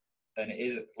 and it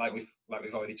is, like we've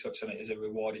already touched on, it is a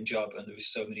rewarding job, and there is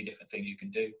so many different things you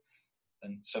can do,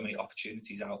 and so many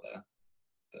opportunities out there.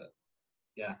 But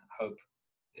yeah, I hope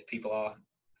if people are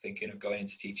thinking of going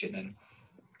into teaching, then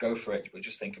go for it, but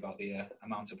just think about the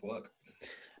amount of work.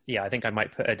 Yeah, I think I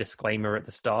might put a disclaimer at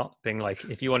the start, being like,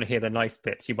 if you want to hear the nice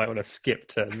bits, you might want to skip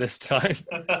to this time,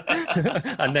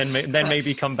 and then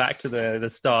maybe come back to the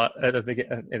start at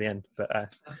the end. But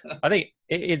I think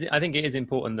it is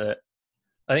important that,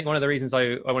 I think one of the reasons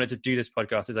I wanted to do this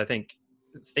podcast is I think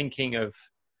thinking of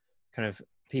kind of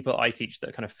people I teach that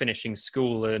are kind of finishing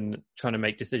school and trying to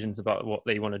make decisions about what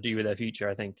they want to do with their future.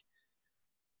 I think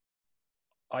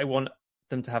I want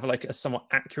them to have like a somewhat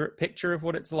accurate picture of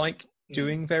what it's like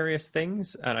doing various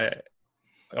things. And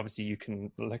obviously you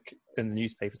can look in the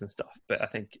newspapers and stuff, but I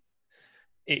think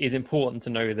it is important to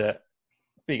know that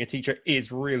being a teacher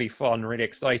is really fun, really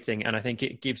exciting, and I think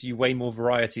it gives you way more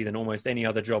variety than almost any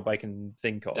other job I can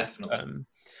think of. Definitely.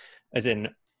 As in,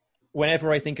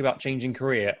 whenever I think about changing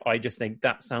career, I just think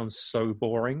that sounds so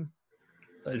boring.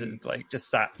 As it's like just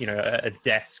sat, at a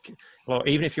desk, or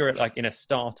even if you're like in a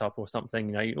startup or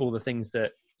something, all the things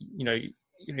that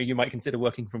you might consider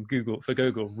working for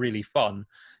Google really fun,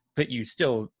 but you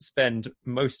still spend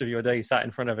most of your day sat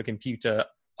in front of a computer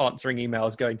answering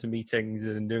emails, going to meetings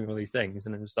and doing all these things.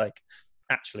 And it's like,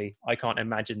 actually, I can't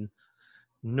imagine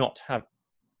not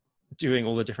doing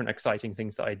all the different exciting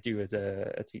things that I do as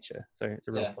a teacher. So it's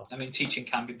a real plus. I mean, teaching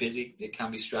can be busy. It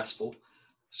can be stressful.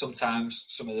 Sometimes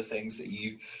some of the things that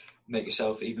you make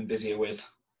yourself even busier with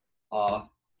are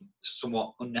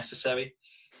somewhat unnecessary,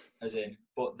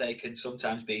 but they can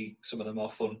sometimes be some of the more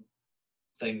fun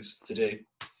things to do.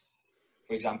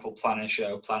 For example, planning a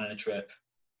show, planning a trip,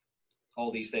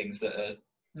 all these things that are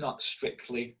not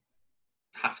strictly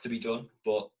have to be done,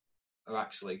 but are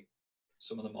actually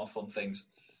some of the more fun things.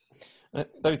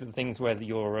 Those are the things where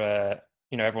you're, a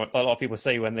lot of people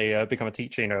say when they become a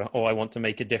teacher, I want to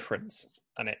make a difference.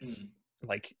 And it's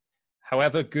like,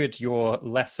 however good your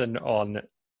lesson on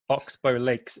Oxbow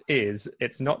Lakes is,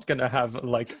 it's not going to have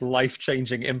like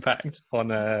life-changing impact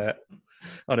on a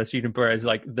student. Whereas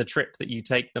like the trip that you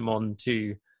take them on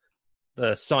to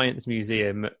the science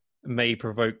museum may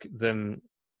provoke them,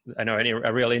 I know,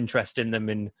 a real interest in them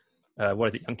in what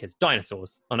is it, young kids,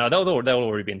 dinosaurs. Oh no, they'll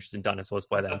already be interested in dinosaurs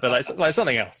by then, but like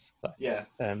something else. Yeah.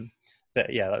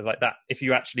 But yeah, like that. If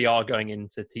you actually are going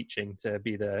into teaching to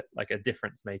be the like a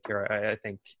difference maker, I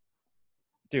think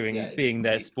being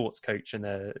their sports coach and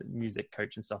their music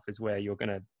coach and stuff is where you're going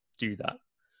to do that.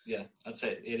 Yeah, I'd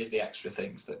say it is the extra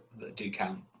things that do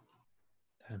count.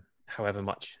 However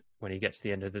much, when you get to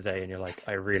the end of the day and you're like,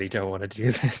 I really don't want to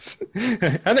do this,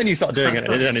 and then you start doing it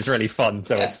and it's really fun,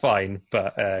 so it's fine.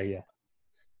 But yeah.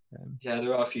 Yeah,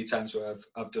 there are a few times where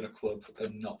I've done a club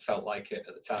and not felt like it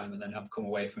at the time, and then I've come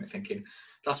away from it thinking,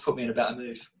 that's put me in a better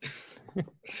mood.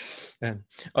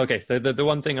 Okay, so the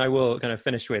one thing I will kind of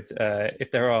finish with,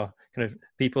 if there are kind of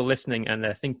people listening and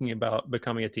they're thinking about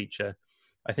becoming a teacher,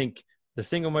 I think the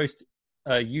single most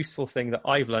useful thing that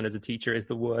I've learned as a teacher is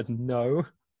the word no.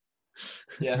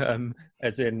 Yeah.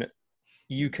 As in,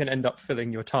 you can end up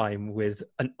filling your time with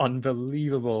an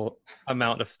unbelievable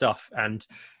amount of stuff, and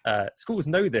schools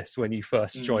know this when you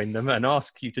first join them and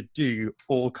ask you to do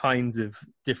all kinds of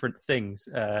different things.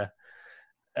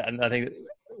 And I think,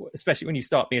 especially when you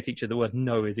start being a teacher, the word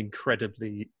no is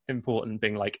incredibly important.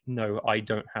 Being like, no, I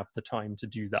don't have the time to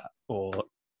do that, or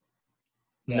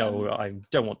no, I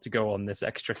don't want to go on this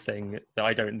extra thing that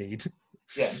I don't need.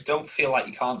 Yeah, don't feel like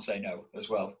you can't say no as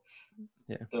well.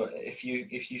 Yeah. So if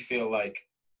you feel like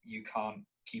you can't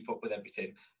keep up with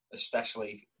everything,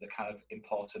 especially the kind of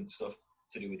important stuff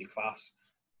to do with your class,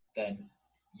 then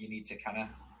you need to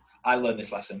I learned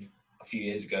this lesson a few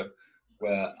years ago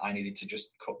where I needed to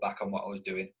just cut back on what I was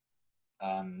doing.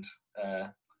 And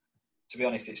to be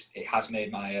honest, it has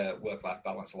made my work-life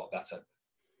balance a lot better.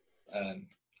 And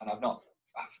I've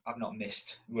not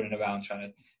missed running around trying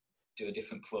to do a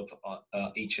different club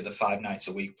each of the 5 nights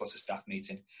a week plus a staff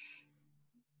meeting.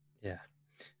 Yeah.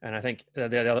 And I think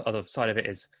the other side of it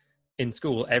is, in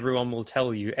school, everyone will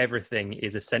tell you everything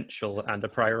is essential and a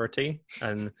priority.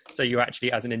 And so you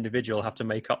actually, as an individual, have to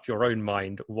make up your own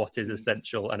mind what is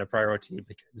essential and a priority,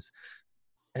 because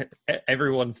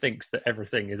everyone thinks that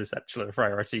everything is essential and a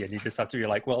priority. And you just have to be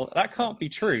like, well, that can't be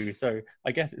true. So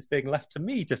I guess it's being left to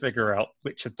me to figure out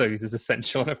which of those is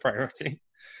essential and a priority.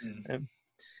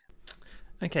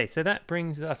 Okay, so that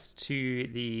brings us to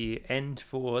the end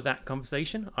for that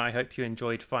conversation. I hope you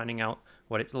enjoyed finding out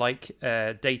what it's like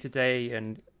day to day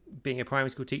and being a primary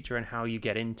school teacher, and how you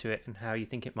get into it and how you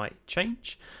think it might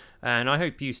change. And I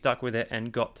hope you stuck with it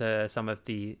and got some of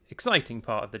the exciting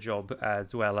part of the job,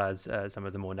 as well as some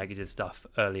of the more negative stuff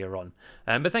earlier on.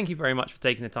 But thank you very much for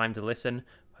taking the time to listen.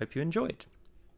 Hope you enjoyed.